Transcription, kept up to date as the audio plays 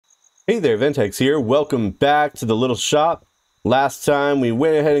Hey there, Ventex here. Welcome back to the little shop. Last time we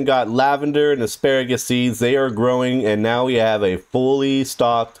went ahead and got lavender and asparagus seeds. They are growing, and now we have a fully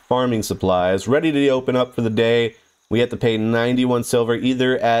stocked farming supplies ready to open up for the day. We have to pay 91 silver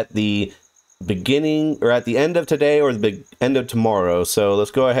either at the beginning or at the end of today or the end of tomorrow. So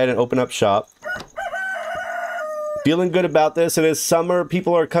let's go ahead and open up shop. Feeling good about this. It is summer.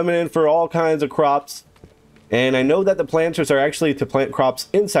 People are coming in for all kinds of crops. And I know that the planters are actually to plant crops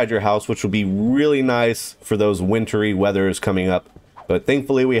inside your house, which will be really nice for those wintry weathers coming up. But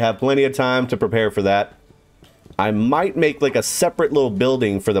thankfully, we have plenty of time to prepare for that. I might make like a separate little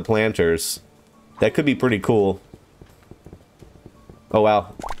building for the planters. That could be pretty cool. Oh,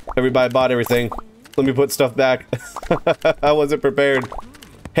 wow. Everybody bought everything. Let me put stuff back. I wasn't prepared.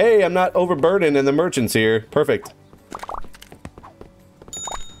 Hey, I'm not overburdened and the merchant's here. Perfect.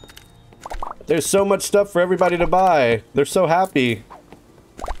 There's so much stuff for everybody to buy. They're so happy.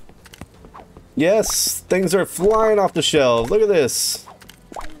 Yes, things are flying off the shelves. Look at this.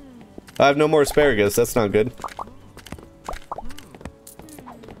 I have no more asparagus. That's not good.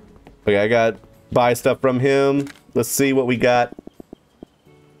 Okay, I got buy stuff from him. Let's see what we got.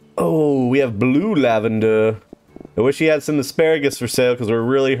 Oh, we have blue lavender. I wish he had some asparagus for sale because we're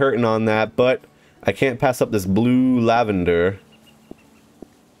really hurting on that, but I can't pass up this blue lavender.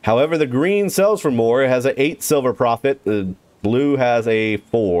 However, the green sells for more. It has an 8 silver profit. The blue has a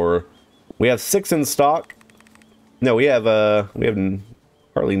 4. We have 6 in stock. No, we have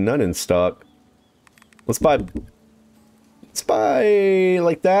hardly none in stock. Let's buy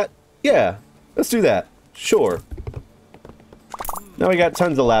like that. Yeah, let's do that. Sure. Now we got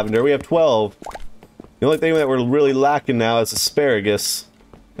tons of lavender. We have 12. The only thing that we're really lacking now is asparagus.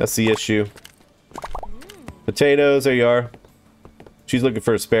 That's the issue. Potatoes, there you are. She's looking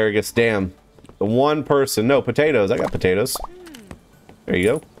for asparagus. Damn. The one person. No, potatoes. I got potatoes. There you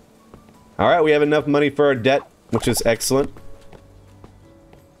go. Alright, we have enough money for our debt, which is excellent.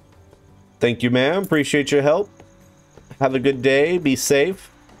 Thank you, ma'am. Appreciate your help. Have a good day. Be safe.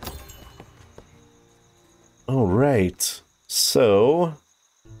 Alright. So,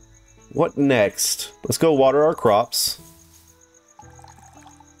 what next? Let's go water our crops.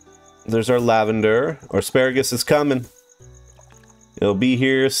 There's our lavender. Our asparagus is coming. It'll be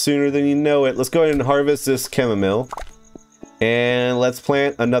here sooner than you know it. Let's go ahead and harvest this chamomile. And let's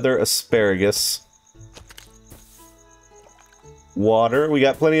plant another asparagus. Water. We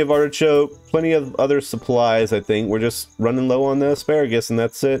got plenty of artichoke, plenty of other supplies, I think. We're just running low on the asparagus, and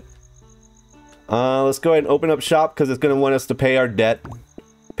that's it. Let's go ahead and open up shop because it's going to want us to pay our debt.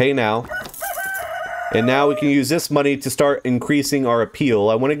 Pay now. And now we can use this money to start increasing our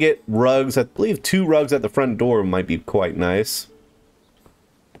appeal. I want to get rugs. I believe 2 rugs at the front door might be quite nice.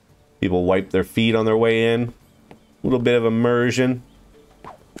 People wipe their feet on their way in. A little bit of immersion.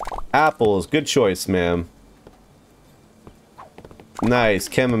 Apples. Good choice, ma'am. Nice.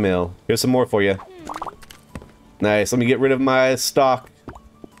 Chamomile. Here's some more for you. Nice. Let me get rid of my stock.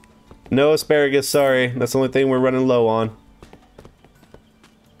 No asparagus, sorry. That's the only thing we're running low on.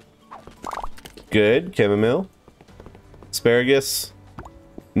 Good. Chamomile. Asparagus.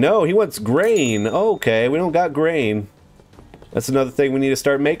 No, he wants grain. Okay, we don't got grain. That's another thing we need to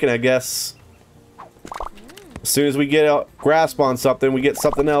start making, I guess. As soon as we get a grasp on something, we get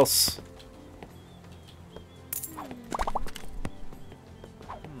something else.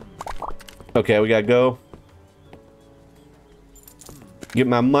 Okay, we gotta go. Get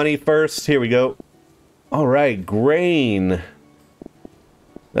my money first. Here we go. Alright, grain.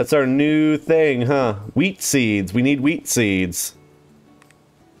 That's our new thing, huh? Wheat seeds. We need wheat seeds.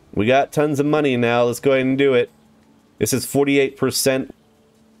 We got tons of money now. Let's go ahead and do it. This is 48%,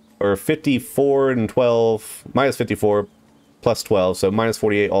 or 54 and 12, minus 54 plus 12, so minus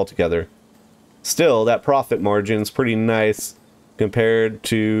 48 altogether. Still, that profit margin is pretty nice compared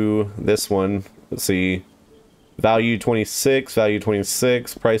to this one. Let's see. Value 26,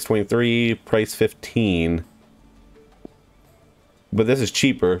 price 23, price 15. But this is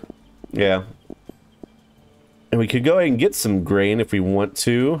cheaper. Yeah. And we could go ahead and get some grain if we want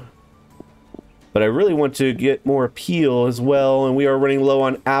to. But I really want to get more appeal as well, and we are running low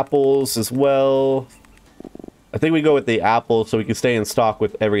on apples as well. I think we go with the apples so we can stay in stock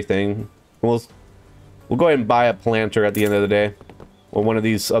with everything. We'll go ahead and buy a planter at the end of the day. Or one of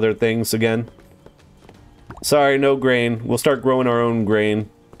these other things again. Sorry, no grain. We'll start growing our own grain.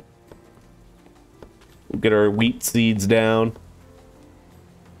 We'll get our wheat seeds down.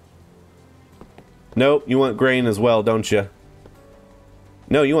 Nope, you want grain as well, don't you?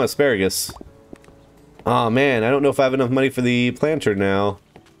 No, you want asparagus. Oh man, I don't know if I have enough money for the planter now.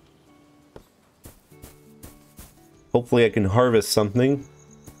 Hopefully I can harvest something.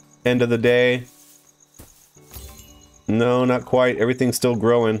 end of the day. No, not quite. Everything's still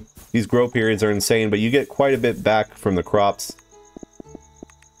growing. These grow periods are insane, but you get quite a bit back from the crops.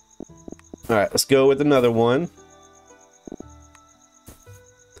 Alright, let's go with another one.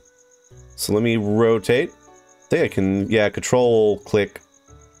 So let me rotate. I think I can, yeah, control click.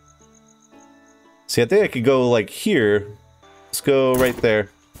 See, I think I could go like here. Let's go right there.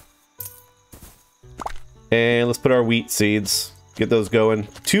 And let's put our wheat seeds. Get those going.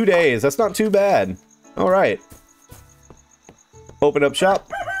 2 days, that's not too bad. Alright. Open up shop.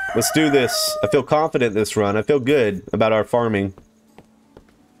 Let's do this. I feel confident this run. I feel good about our farming.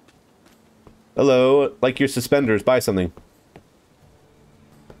 Hello, like your suspenders, buy something.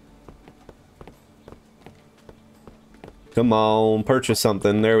 Come on, purchase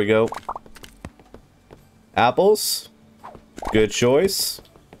something. There we go. Apples. Good choice.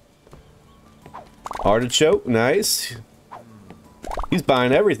 Artichoke, nice. He's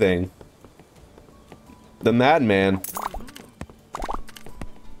buying everything. The madman.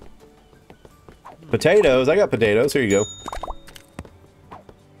 Potatoes, I got potatoes. Here you go.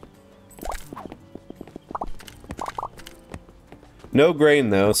 No grain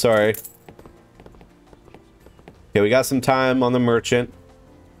though, sorry. Okay, we got some time on the merchant.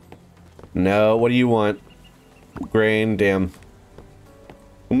 No, what do you want? Grain, damn.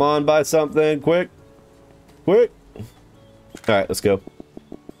 Come on, buy something, quick. Quick. Alright, let's go.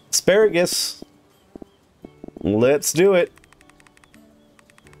 Asparagus. Let's do it.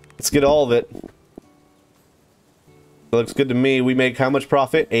 Let's get all of it. It looks good to me. We make how much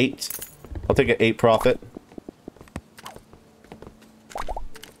profit? 8. I'll take an 8 profit.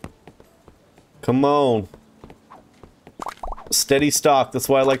 Come on. Steady stock, that's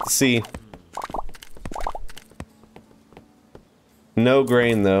what I like to see. No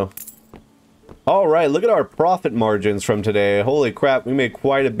grain though. Alright, look at our profit margins from today. Holy crap, we made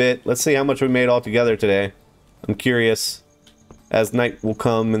quite a bit. Let's see how much we made altogether today. I'm curious. As night will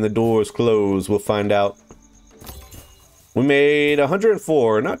come and the doors close, we'll find out. We made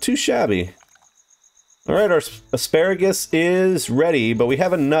 104, not too shabby. Alright, our asparagus is ready, but we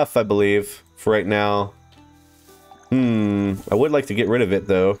have enough, I believe, for right now. I would like to get rid of it,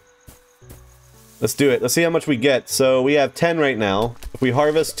 though. Let's do it. Let's see how much we get. So, we have 10 right now. If we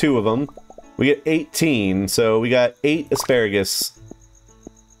harvest 2 of them, we get 18. So, we got 8 asparagus.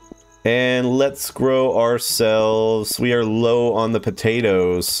 And let's grow ourselves. We are low on the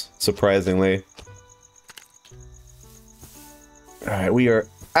potatoes, surprisingly. Alright, we are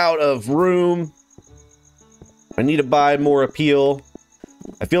out of room. I need to buy more appeal.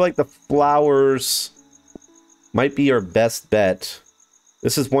 I feel like the flowers might be our best bet.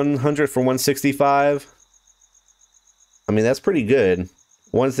 This is 100 for 165. I mean, that's pretty good.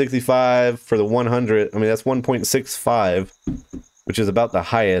 165 for the 100. I mean, that's 1.65, which is about the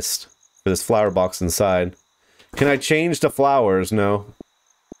highest for this flower box inside. Can I change the flowers? No.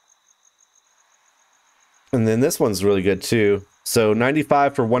 And then this one's really good too. So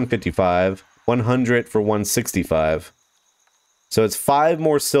 95 for 155, 100 for 165. So it's 5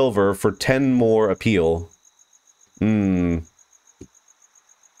 more silver for 10 more appeal. And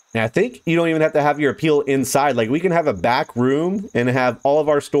I think you don't even have to have your appeal inside. Like, we can have a back room and have all of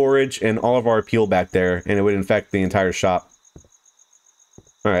our storage and all of our appeal back there, and it would infect the entire shop.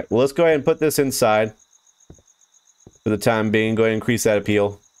 Alright, well, let's go ahead and put this inside. For the time being, go ahead and increase that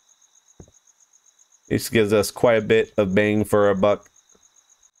appeal. This gives us quite a bit of bang for our buck.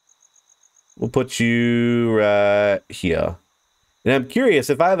 We'll put you right here. And I'm curious,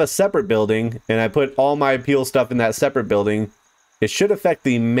 if I have a separate building, and I put all my appeal stuff in that separate building, it should affect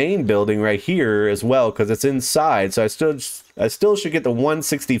the main building right here as well, because it's inside, so I still should get the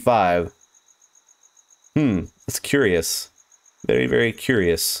 165. That's curious. Very, very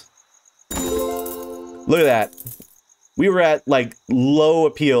curious. Look at that. We were at, like, low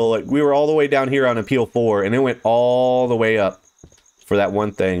appeal. Like, we were all the way down here on appeal 4, and it went all the way up for that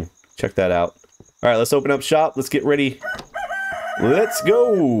one thing. Check that out. Alright, let's open up shop. Let's get ready. Let's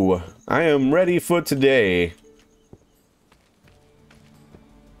go! I am ready for today.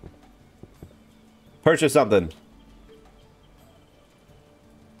 Purchase something.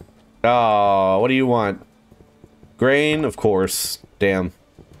 Oh, what do you want? Grain? Of course. Damn.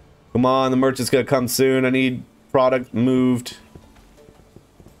 Come on, the merchant's gonna come soon. I need product moved.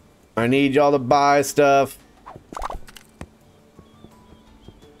 I need y'all to buy stuff.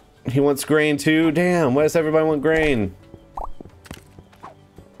 He wants grain too? Damn, why does everybody want grain?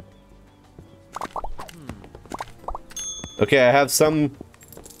 Okay, I have some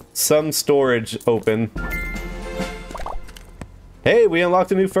storage open. Hey, we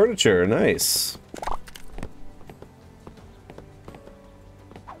unlocked a new furniture. Nice.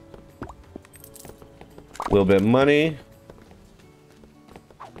 A little bit of money.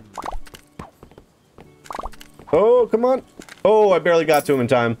 Oh, come on. Oh, I barely got to him in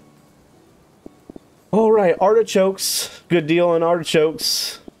time. All right, artichokes. Good deal on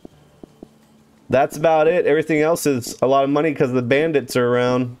artichokes. That's about it. Everything else is a lot of money because the bandits are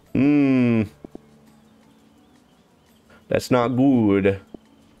around. That's not good.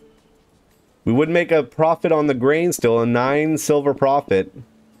 We would make a profit on the grain still, a 9 silver profit.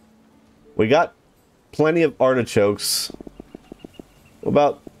 We got plenty of artichokes. What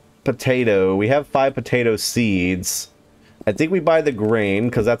about potato? We have 5 potato seeds. I think we buy the grain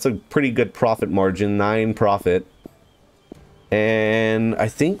because that's a pretty good profit margin, 9 profit. And I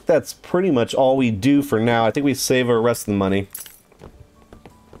think that's pretty much all we do for now. I think we save our rest of the money.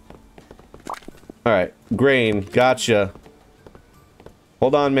 Alright, grain, gotcha.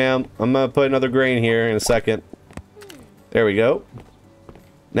 Hold on, ma'am. I'm gonna put another grain here in a second. There we go.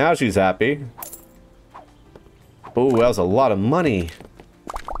 Now she's happy. Oh, that was a lot of money.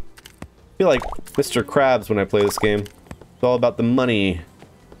 I feel like Mr. Krabs when I play this game. It's all about the money.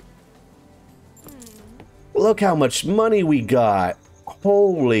 Look how much money we got.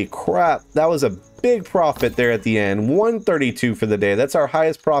 Holy crap. That was a big profit there at the end. 132 for the day. That's our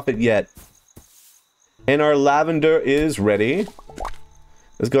highest profit yet. And our lavender is ready.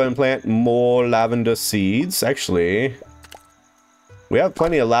 Let's go ahead and plant more lavender seeds. Actually, we have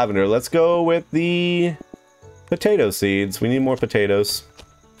plenty of lavender. Let's go with the potato seeds. We need more potatoes.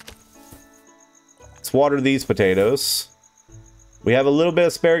 Let's water these potatoes. We have a little bit of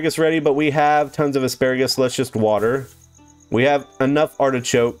asparagus ready, but we have tons of asparagus. Let's just water. We have enough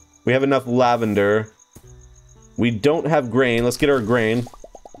artichoke. We have enough lavender. We don't have grain. Let's get our grain.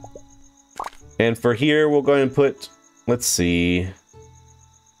 And for here, we'll go ahead and put, let's see.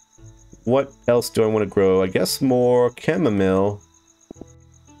 What else do I want to grow? I guess more chamomile.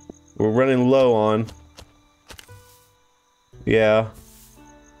 We're running low on. Yeah.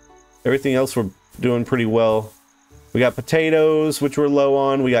 Everything else we're doing pretty well. We got potatoes, which we're low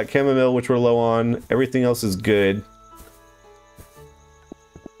on. We got chamomile, which we're low on. Everything else is good.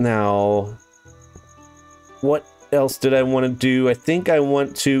 Now, what else did I want to do? I think I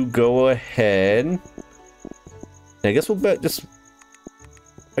want to go ahead. I guess we'll bet just...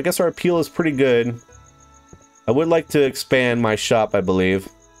 I guess our appeal is pretty good. I would like to expand my shop, I believe.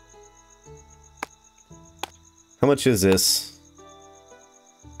 How much is this?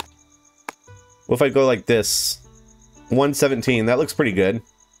 What if I go like this? 117, that looks pretty good.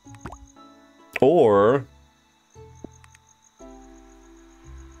 Or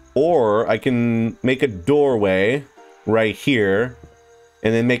I can make a doorway right here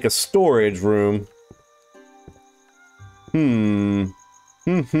and then make a storage room.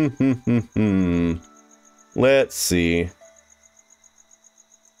 Let's see.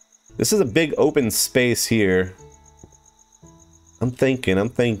 This is a big open space here. I'm thinking.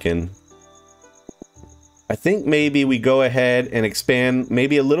 I think maybe we go ahead and expand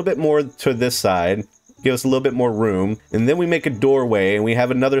maybe a little bit more to this side. Give us a little bit more room. And then we make a doorway and we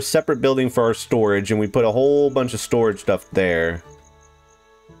have another separate building for our storage and we put a whole bunch of storage stuff there.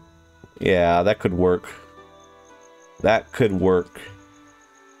 Yeah, that could work. That could work.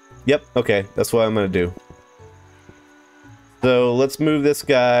 Yep, okay, that's what I'm gonna do. So let's move this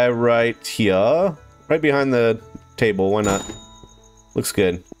guy right here. Right behind the table, why not? Looks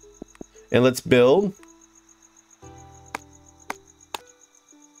good. And let's build.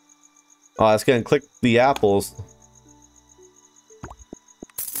 Oh, it's gonna click the apples.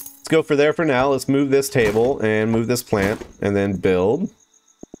 Let's go for there for now. Let's move this table and move this plant and then build.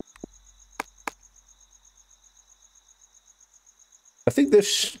 I think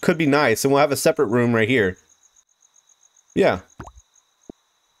this could be nice and we'll have a separate room right here. Yeah.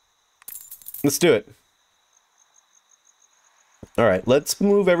 Let's do it. Alright, let's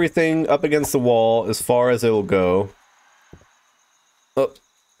move everything up against the wall as far as it will go. Oh.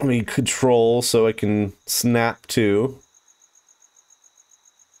 Let me control so I can snap to.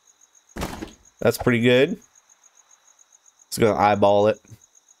 That's pretty good. Just gonna eyeball it.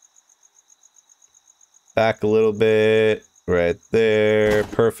 Back a little bit. Right there.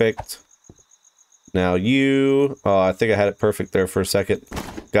 Perfect. Now you... Oh, I think I had it perfect there for a second.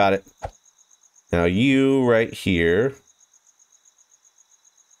 Got it. Now you right here.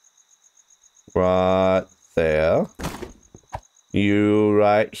 Right there. You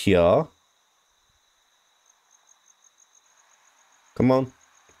right here. Come on.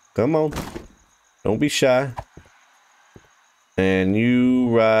 Come on. Don't be shy. And you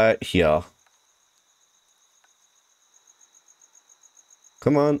right here.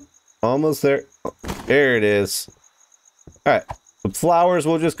 Come on. Almost there. Oh, there it is. Alright. The flowers,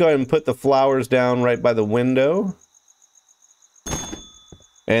 we'll just go ahead and put the flowers down right by the window.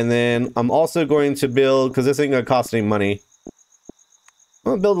 And then I'm also going to build, because this ain't going to cost any money,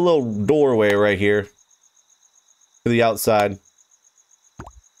 I'm going to build a little doorway right here to the outside.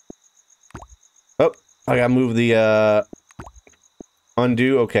 Oh, I got to move the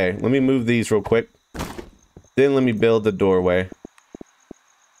undo. Okay, let me move these real quick. Then let me build the doorway.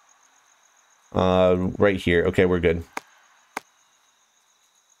 Right here. Okay, we're good.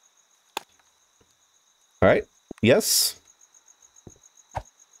 Alright. Yes.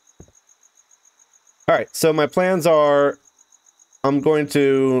 Alright, so my plans are, I'm going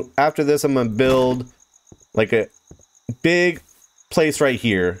to, after this, I'm going to build like a big place right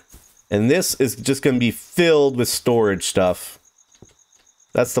here. And this is just going to be filled with storage stuff.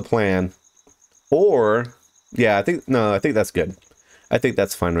 That's the plan. Or, yeah, I think that's good. I think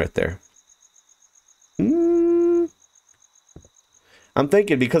that's fine right there. I'm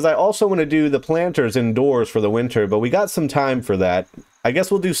thinking, because I also want to do the planters indoors for the winter, but we got some time for that. I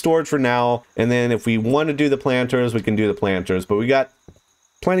guess we'll do storage for now, and then if we want to do the planters, we can do the planters, but we got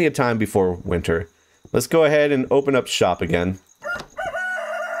plenty of time before winter. Let's go ahead and open up shop again.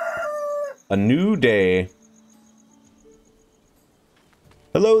 A new day.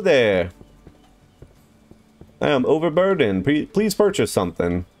 Hello there. I am overburdened. Please purchase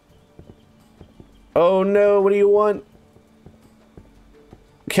something. Oh no, what do you want?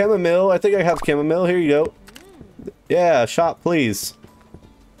 Chamomile? I think I have chamomile. Here you go. Yeah, shop, please.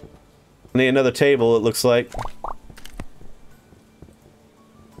 I need another table, it looks like.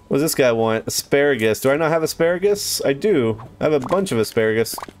 What does this guy want? Asparagus. Do I not have asparagus? I do. I have a bunch of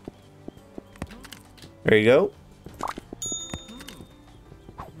asparagus. There you go.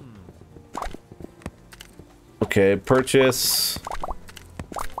 Okay, purchase.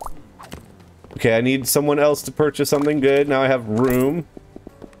 Okay, I need someone else to purchase something good. Now I have room.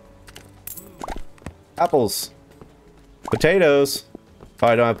 Apples. Potatoes. Oh,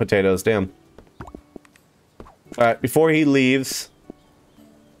 I don't have potatoes. Damn. Alright, before he leaves,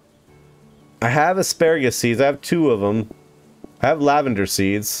 I have asparagus seeds. I have 2 of them. I have lavender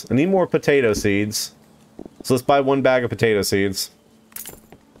seeds. I need more potato seeds. So let's buy 1 bag of potato seeds.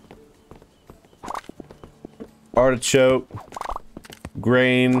 Artichoke.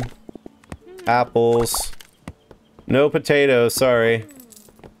 Grain. Apples. No potatoes, sorry.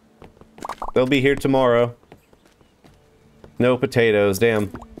 They'll be here tomorrow. No potatoes,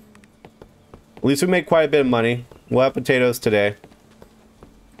 damn. At least we made quite a bit of money. We'll have potatoes today.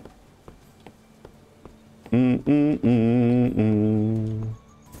 The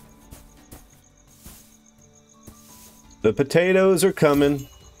potatoes are coming.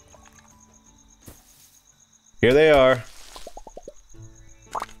 Here they are.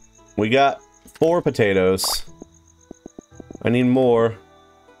 We got 4 potatoes. I need more.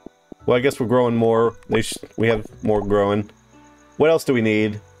 Well, I guess we're growing more. We have more growing. What else do we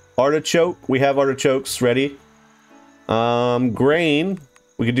need? Artichoke. We have artichokes ready. Grain.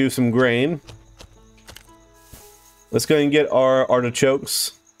 We could do some grain. Let's go ahead and get our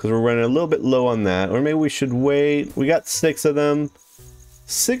artichokes, because we're running a little bit low on that. Or maybe we should wait. We got 6 of them.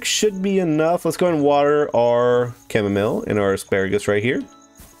 6 should be enough. Let's go ahead and water our chamomile and our asparagus right here.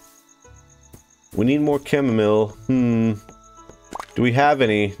 We need more chamomile. Do we have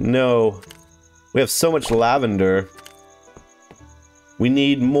any? No. We have so much lavender. We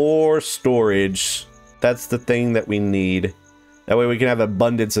need more storage. That's the thing that we need. That way we can have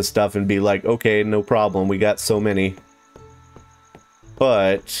abundance of stuff and be like, okay, no problem. We got so many.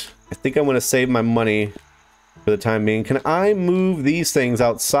 But I think I'm going to save my money for the time being. Can I move these things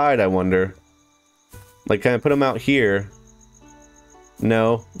outside, I wonder? Like, can I put them out here?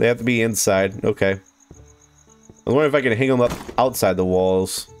 No, they have to be inside. Okay. I wonder if I can hang them up outside the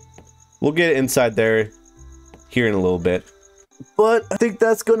walls. We'll get it inside there here in a little bit. But I think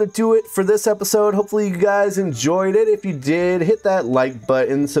that's going to do it for this episode. Hopefully you guys enjoyed it. If you did, hit that like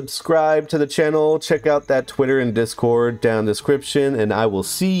button, subscribe to the channel, check out that Twitter and Discord down in the description, and I will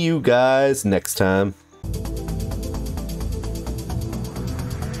see you guys next time.